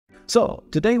So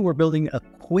today we're building a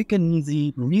quick and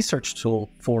easy research tool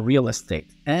for real estate.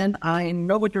 And I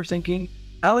know what you're thinking,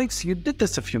 Alex, you did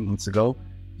this a few months ago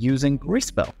using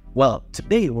Respel. Well,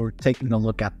 today we're taking a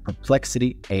look at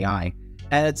Perplexity AI,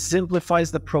 and it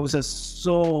simplifies the process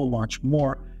so much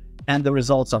more, and the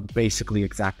results are basically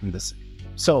exactly the same.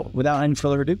 So without any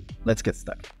further ado, let's get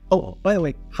started. Oh, by the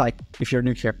way, hi, if you're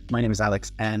new here, my name is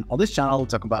Alex, and on this channel, we'll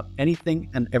talk about anything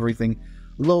and everything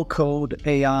low code,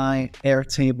 AI,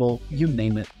 Airtable, you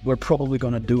name it. We're probably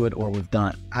going to do it or we've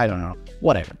done it. I don't know,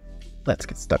 whatever. Let's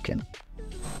get stuck in.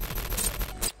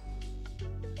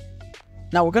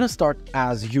 Now we're going to start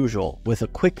as usual with a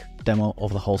quick demo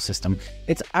of the whole system.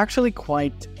 It's actually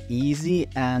quite easy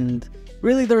and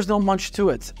really there's not much to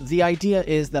it. The idea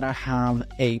is that I have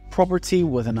a property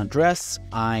with an address.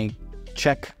 I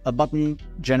check a button,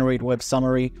 generate web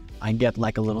summary. I get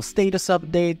like a little status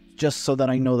update just so that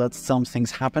I know that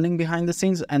something's happening behind the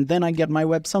scenes, and then I get my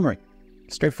web summary.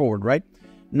 Straightforward, right?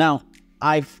 Now,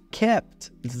 I've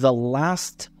kept the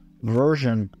last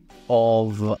version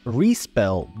of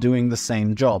Respel doing the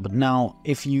same job. Now,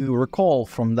 if you recall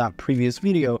from that previous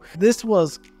video, this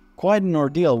was quite an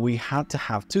ordeal. We had to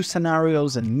have two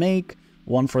scenarios in Make,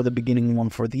 one for the beginning,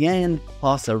 one for the end,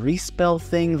 plus a Respel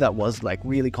thing that was like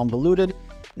really convoluted.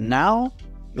 Now,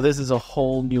 this is a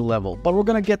whole new level, but we're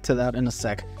gonna get to that in a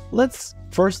sec. Let's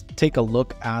first take a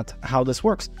look at how this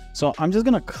works. So I'm just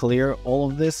gonna clear all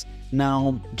of this.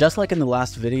 Now, just like in the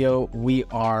last video, we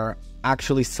are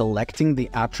actually selecting the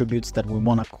attributes that we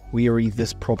wanna query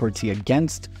this property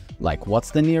against, like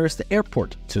what's the nearest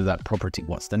airport to that property,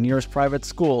 what's the nearest private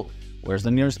school, where's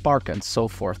the nearest park, and so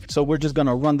forth. So we're just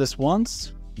gonna run this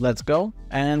once, let's go,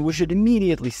 and we should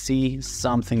immediately see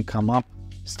something come up,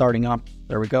 starting up,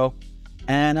 there we go.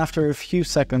 And after a few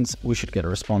seconds, we should get a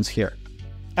response here.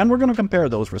 And we're going to compare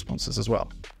those responses as well.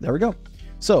 There we go.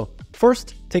 So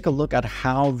first, take a look at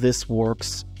how this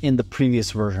works in the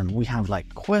previous version. We have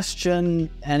like question,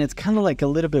 and it's kind of like a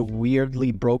little bit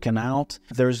weirdly broken out.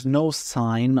 There's no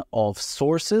sign of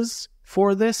sources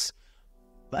for this.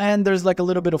 And there's like a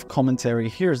little bit of commentary.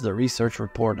 Here's the research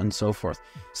report and so forth.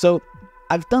 So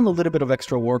I've done a little bit of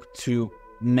extra work to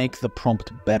make the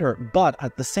prompt better, but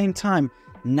at the same time,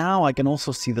 now I can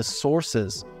also see the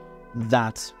sources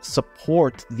that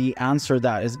support the answer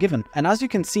that is given. And as you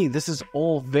can see, this is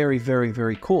all very, very,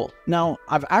 very cool. Now,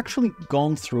 I've actually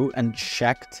gone through and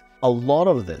checked a lot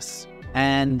of this,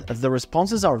 and the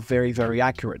responses are very, very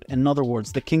accurate. In other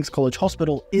words, the King's College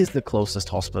Hospital is the closest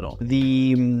hospital.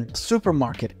 The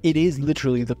supermarket, it is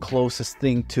literally the closest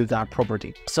thing to that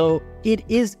property. So it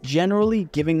is generally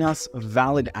giving us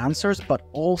valid answers, but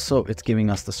also it's giving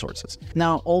us the sources.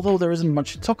 Now, although there isn't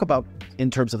much to talk about in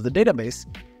terms of the database,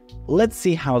 let's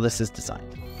see how this is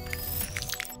designed.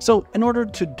 So in order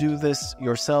to do this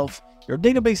yourself, your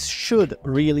database should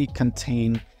really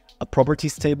contain a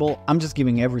properties table. I'm just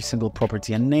giving every single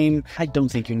property a name. I don't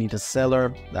think you need a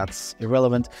seller. That's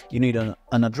irrelevant. You need an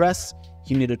address.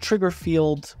 You need a trigger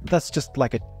field. That's just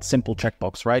like a simple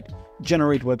checkbox, right?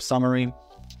 Generate web summary.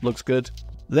 Looks good.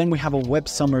 Then we have a web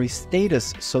summary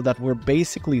status so that we're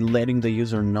basically letting the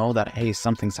user know that, hey,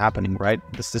 something's happening, right?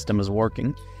 The system is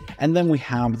working. And then we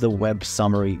have the web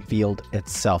summary field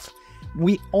itself.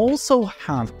 We also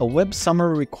have a web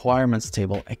summary requirements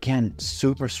table. Again,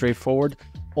 super straightforward.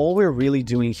 All we're really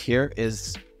doing here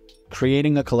is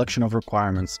creating a collection of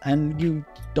requirements, and you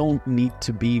don't need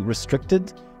to be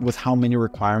restricted with how many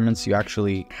requirements you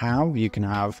actually have. You can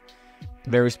have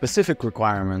very specific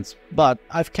requirements, but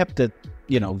I've kept it,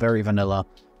 very vanilla,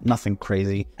 nothing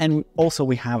crazy. And also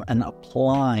we have an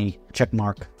apply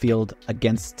checkmark field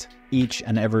against each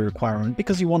and every requirement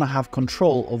because you want to have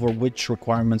control over which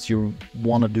requirements you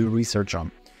want to do research on.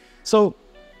 So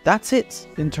that's it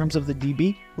in terms of the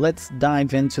DB. Let's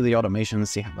dive into the automation and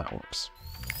see how that works.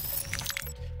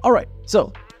 All right,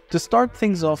 so to start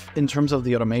things off in terms of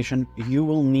the automation, you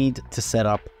will need to set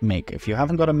up Make. If you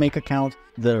haven't got a Make account,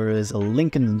 there is a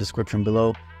link in the description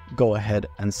below. Go ahead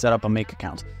and set up a Make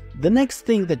account. The next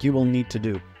thing that you will need to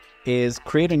do is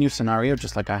create a new scenario,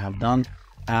 just like I have done,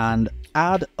 and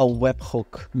add a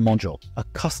webhook module, a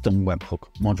custom webhook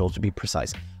module to be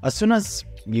precise. As soon as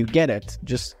you get it,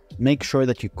 just make sure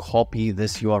that you copy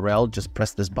this URL, just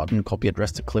press this button, copy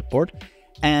address to clipboard.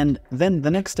 And then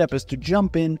the next step is to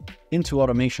jump into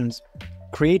automations,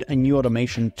 create a new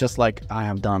automation, just like I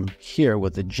have done here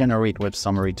with the Generate Web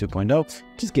Summary 2.0.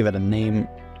 Just give it a name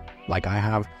like I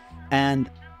have. And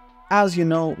as you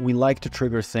know, we like to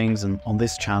trigger things on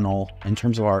this channel in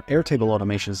terms of our Airtable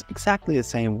automations exactly the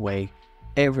same way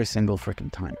every single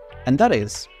freaking time. And that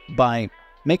is by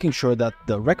making sure that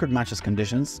the record matches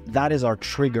conditions, that is our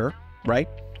trigger, right?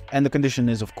 And the condition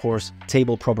is, of course,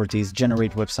 table properties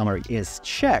generate web summary is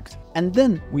checked. And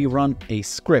then we run a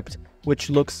script, which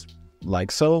looks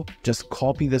like so. Just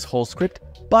copy this whole script,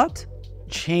 but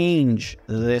change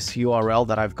this URL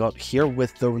that I've got here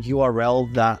with the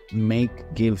URL that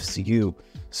make gives you.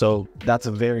 So that's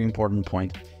a very important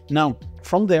point. Now,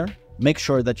 from there, make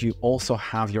sure that you also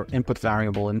have your input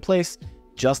variable in place,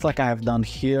 just like I have done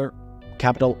here,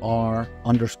 capital R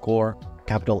underscore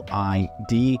capital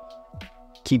ID.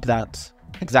 Keep that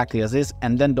exactly as is.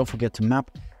 And then don't forget to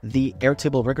map the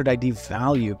Airtable record ID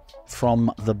value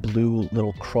from the blue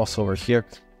little crossover here.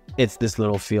 It's this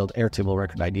little field, Airtable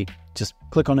record ID. Just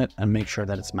click on it and make sure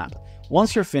that it's mapped.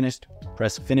 Once you're finished,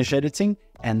 press finish editing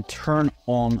and turn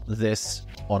on this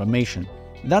automation.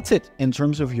 That's it in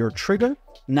terms of your trigger.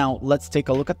 Now let's take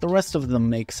a look at the rest of the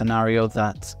make scenario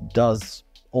that does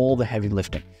all the heavy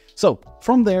lifting. So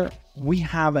from there, we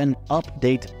have an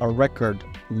update a record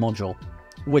module,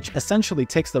 which essentially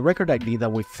takes the record ID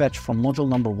that we fetch from module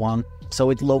number 1. So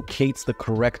it locates the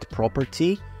correct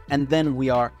property. And then we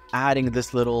are adding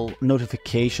this little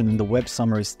notification in the web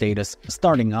summary status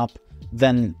starting up,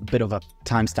 then a bit of a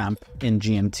timestamp in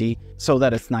GMT so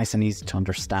that it's nice and easy to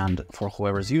understand for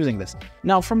whoever's using this.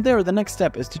 Now from there, the next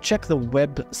step is to check the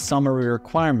web summary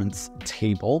requirements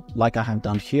table like I have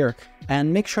done here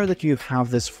and make sure that you have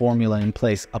this formula in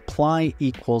place. Apply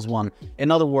equals 1.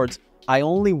 In other words, I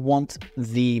only want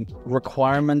the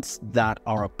requirements that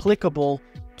are applicable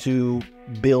to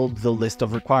build the list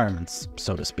of requirements,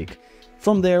 so to speak.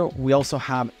 From there, we also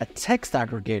have a text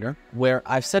aggregator where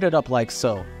I've set it up like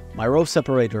so. My row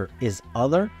separator is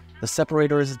other. The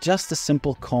separator is just a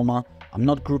simple comma. I'm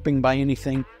not grouping by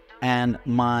anything. And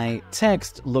my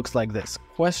text looks like this: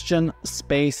 question,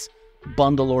 space,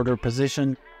 bundle order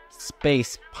position,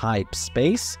 space, pipe,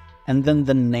 space, and then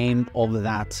the name of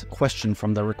that question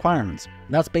from the requirements.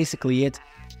 That's basically it.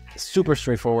 Super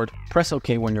straightforward. Press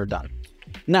OK when you're done.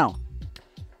 Now,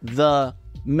 the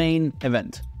main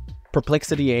event,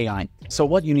 Perplexity AI. So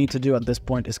what you need to do at this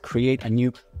point is create a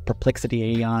new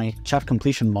Perplexity AI chat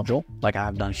completion module, like I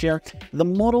have done here. The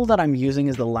model that I'm using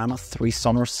is the Llama 3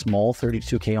 Sonorus Small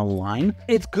 32K online.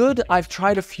 It's good. I've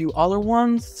tried a few other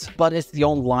ones, but it's the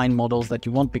online models that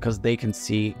you want because they can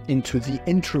see into the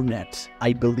internet.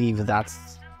 I believe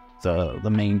that's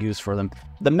the main use for them.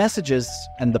 The messages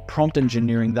and the prompt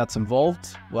engineering that's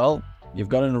involved, well, you've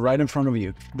got it right in front of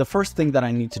you. The first thing that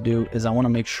I need to do is I want to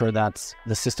make sure that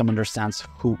the system understands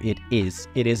who it is.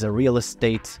 It is a real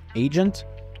estate agent,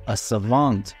 a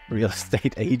savant real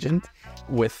estate agent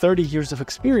with 30 years of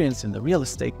experience in the real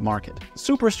estate market.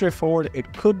 Super straightforward.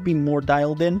 It could be more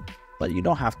dialed in, but you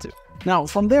don't have to. Now,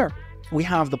 from there, we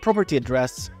have the property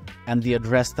address and the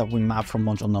address that we map from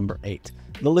module number 8.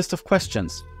 The list of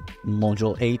questions,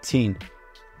 module 18.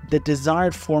 The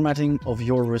desired formatting of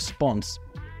your response.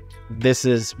 This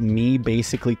is me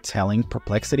basically telling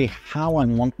Perplexity how I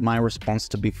want my response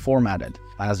to be formatted.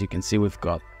 As you can see, we've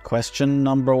got question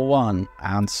number 1,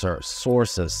 answer,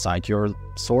 sources, cite your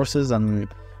sources and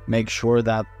make sure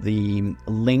that the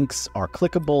links are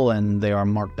clickable and they are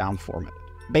markdown formatted.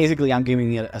 Basically, I'm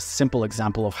giving it a simple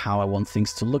example of how I want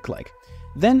things to look like.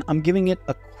 Then I'm giving it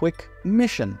a quick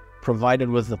mission, provided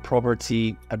with the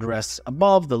property address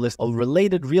above, the list of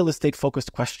related real estate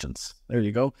focused questions. There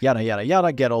you go. Yada, yada,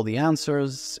 yada. Get all the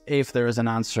answers. If there is an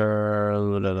answer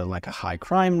like a high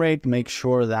crime rate, make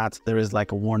sure that there is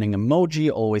like a warning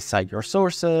emoji. Always cite your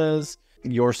sources.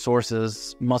 Your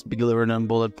sources must be delivered in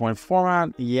bullet point format.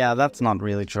 Yeah, that's not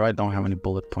really true. I don't have any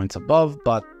bullet points above,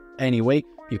 but anyway,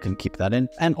 you can keep that in.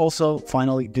 And also,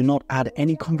 finally, do not add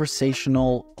any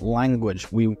conversational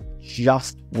language. We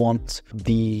just want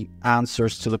the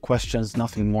answers to the questions,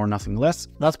 nothing more, nothing less.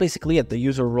 That's basically it. The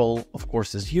user role, of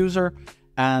course, is user.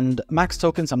 And max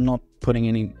tokens, I'm not putting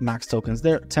any max tokens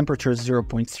there. Temperature is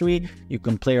 0.3. You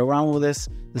can play around with this.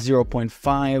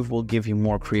 0.5 will give you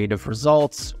more creative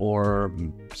results, or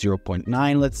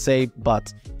 0.9, let's say.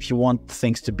 But if you want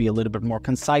things to be a little bit more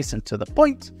concise and to the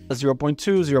point, 0.2,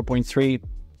 0.3,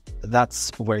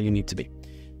 that's where you need to be.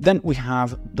 Then we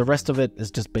have the rest of it is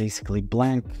just basically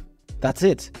blank. That's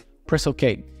it. Press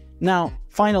OK. Now,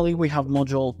 finally, we have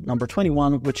module number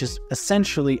 21, which is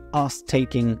essentially us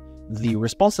taking the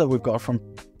response that we've got from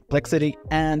Perplexity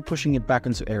and pushing it back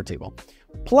into Airtable.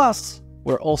 Plus,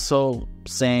 we're also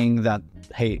saying that,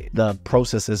 hey, the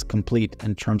process is complete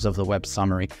in terms of the web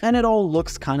summary. And it all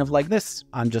looks kind of like this.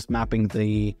 I'm just mapping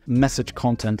the message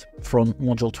content from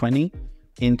module 20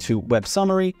 into web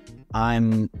summary.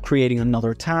 I'm creating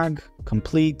another tag,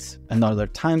 complete, another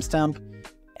timestamp,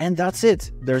 and that's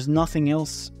it. There's nothing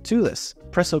else to this.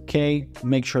 Press OK,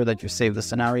 make sure that you save the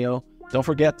scenario, don't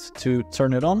forget to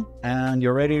turn it on and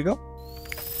you're ready to go.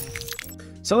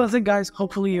 So that's it, guys.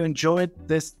 Hopefully you enjoyed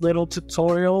this little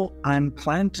tutorial. I'm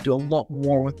planning to do a lot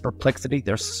more with Perplexity.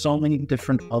 There's so many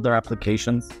different other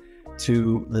applications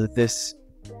to this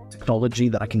technology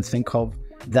that I can think of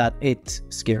that it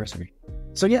scares me.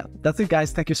 So yeah, that's it,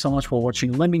 guys. Thank you so much for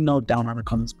watching. Let me know down in the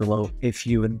comments below if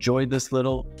you enjoyed this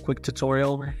little quick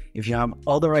tutorial. If you have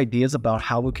other ideas about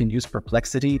how we can use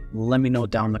Perplexity, let me know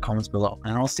down in the comments below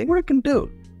and I'll see what I can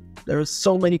do. There's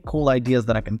so many cool ideas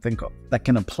that I can think of that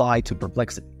can apply to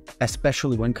Perplexity,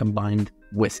 especially when combined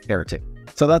with Airtable.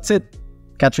 So that's it.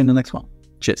 Catch you in the next one.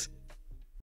 Cheers.